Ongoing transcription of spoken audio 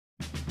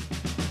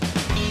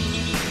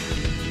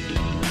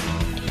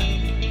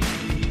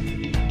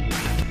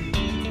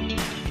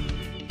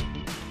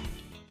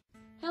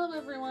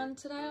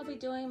today I'll be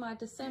doing my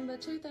December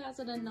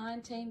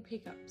 2019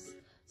 pickups.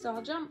 So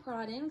I'll jump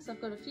right in because I've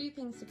got a few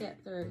things to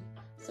get through.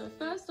 So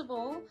first of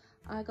all,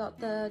 I got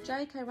the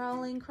J.K.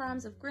 Rowling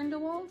Crimes of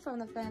Grindelwald from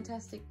the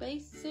Fantastic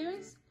Beasts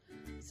series.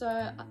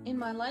 So in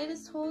my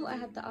latest haul, I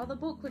had the other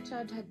book which I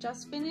had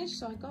just finished,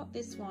 so I got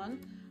this one.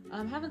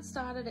 I haven't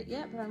started it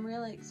yet, but I'm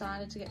really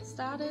excited to get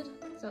started.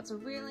 So it's a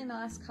really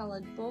nice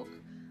coloured book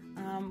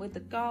with the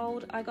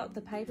gold. I got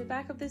the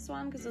paperback of this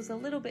one because it was a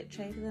little bit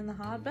cheaper than the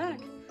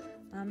hardback.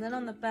 Then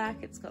on the back,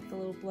 it's got the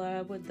little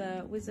blurb with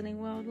the Wizarding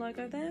World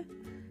logo there.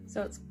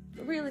 So it's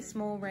a really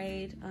small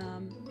read,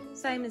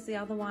 same as the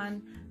other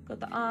one. Got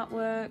the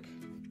artwork,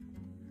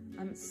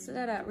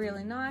 set out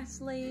really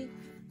nicely.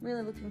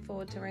 Really looking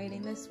forward to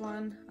reading this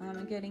one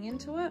and getting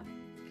into it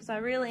because I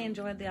really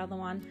enjoyed the other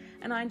one,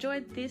 and I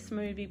enjoyed this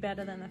movie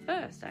better than the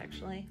first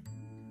actually.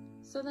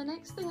 So the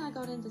next thing I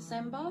got in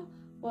December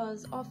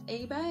was off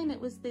eBay, and it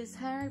was this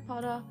Harry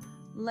Potter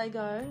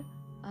Lego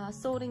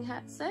sorting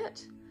hat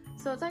set.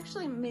 So it's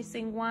actually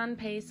missing one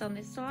piece on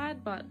this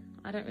side, but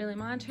I don't really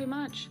mind too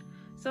much.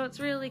 So it's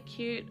really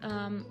cute.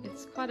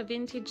 It's quite a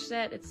vintage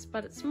set,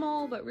 but it's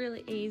small but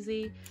really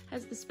easy.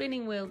 Has the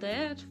spinning wheel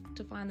there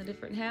to find the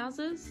different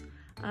houses.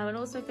 It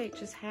also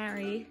features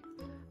Harry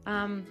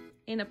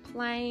in a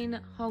plain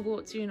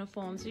Hogwarts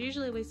uniform. So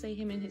usually we see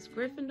him in his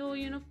Gryffindor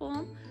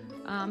uniform,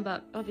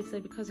 but obviously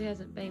because he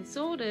hasn't been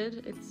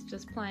sorted, it's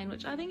just plain,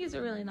 which I think is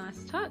a really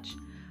nice touch.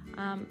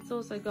 It's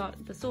also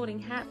got the sorting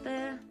hat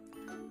there.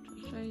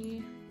 I'll show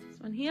you this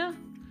one here,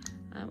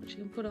 which you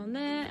can put on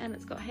there, and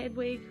it's got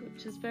Hedwig,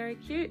 which is very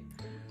cute.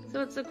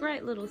 So it's a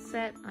great little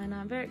set, and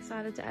I'm very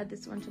excited to add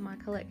this one to my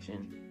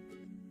collection.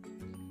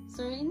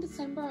 So in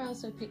December I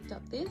also picked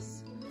up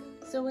this.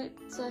 So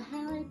it's a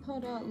Harry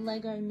Potter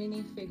Lego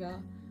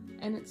minifigure,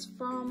 and it's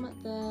from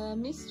the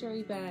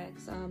mystery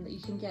bags that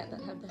you can get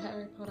that have the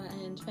Harry Potter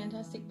and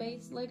Fantastic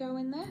Beasts Lego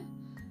in there.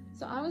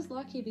 So I was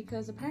lucky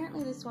because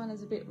apparently this one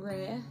is a bit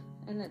rare,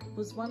 and it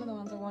was one of the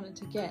ones I wanted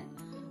to get.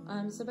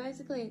 So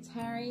basically it's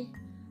Harry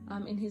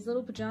in his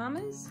little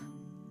pajamas,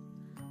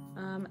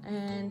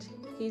 and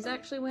he's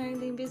actually wearing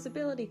the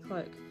invisibility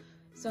cloak.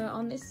 So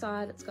on this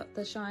side it's got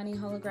the shiny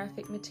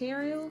holographic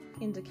material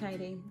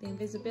indicating the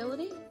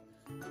invisibility.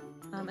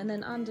 And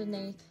then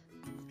underneath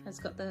has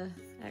got the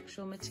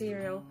actual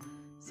material,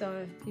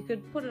 so you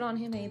could put it on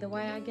him either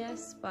way I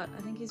guess, but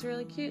I think he's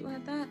really cute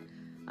like that.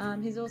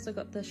 He's also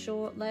got the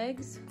short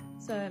legs,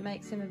 so it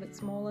makes him a bit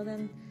smaller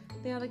than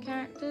the other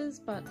characters,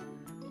 but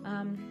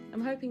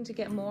I'm hoping to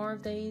get more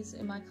of these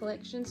in my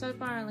collection. So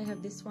far I only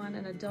have this one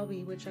and a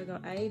Dobby, which I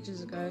got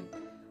ages ago,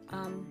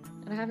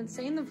 and I haven't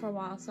seen them for a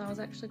while, so I was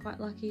actually quite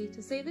lucky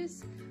to see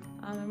this.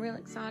 I'm really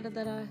excited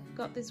that I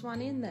got this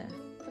one in there.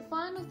 The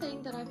final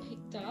thing that I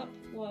picked up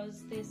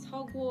was this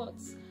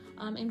Hogwarts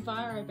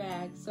Enviro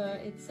bag. So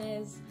it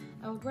says,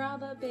 I would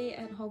rather be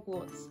at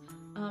Hogwarts.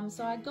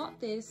 So I got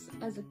this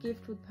as a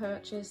gift with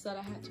purchase that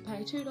I had to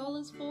pay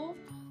 $2 for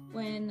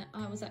when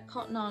I was at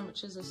Cotton On,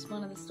 which is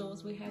one of the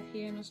stores we have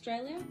here in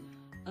Australia.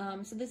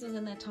 So this was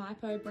in their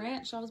Typo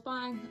branch. I was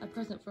buying a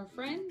present for a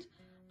friend,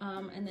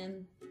 and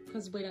then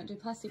because we don't do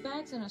plastic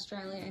bags in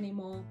Australia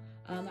anymore,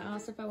 they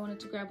asked if I wanted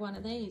to grab one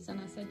of these, and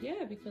I said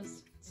yeah,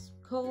 because it's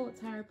cool,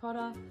 it's Harry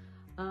Potter.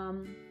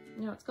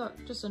 You know, it's got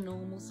just a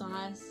normal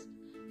size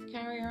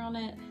carrier on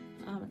it.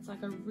 It's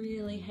like a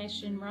really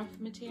Hessian rough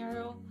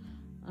material,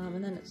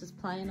 and then it's just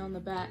plain on the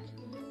back.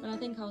 But I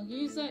think I'll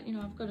use it. You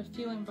know, I've got a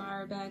few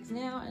Enviro bags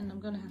now, and I'm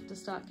going to have to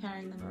start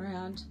carrying them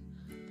around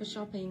for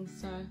shopping,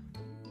 so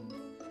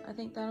I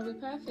think that'll be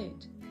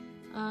perfect.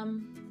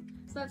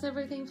 So that's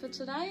everything for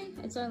today.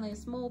 It's only a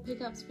small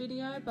pickups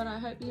video, but I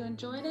hope you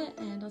enjoyed it,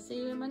 and I'll see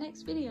you in my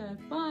next video.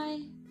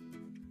 Bye!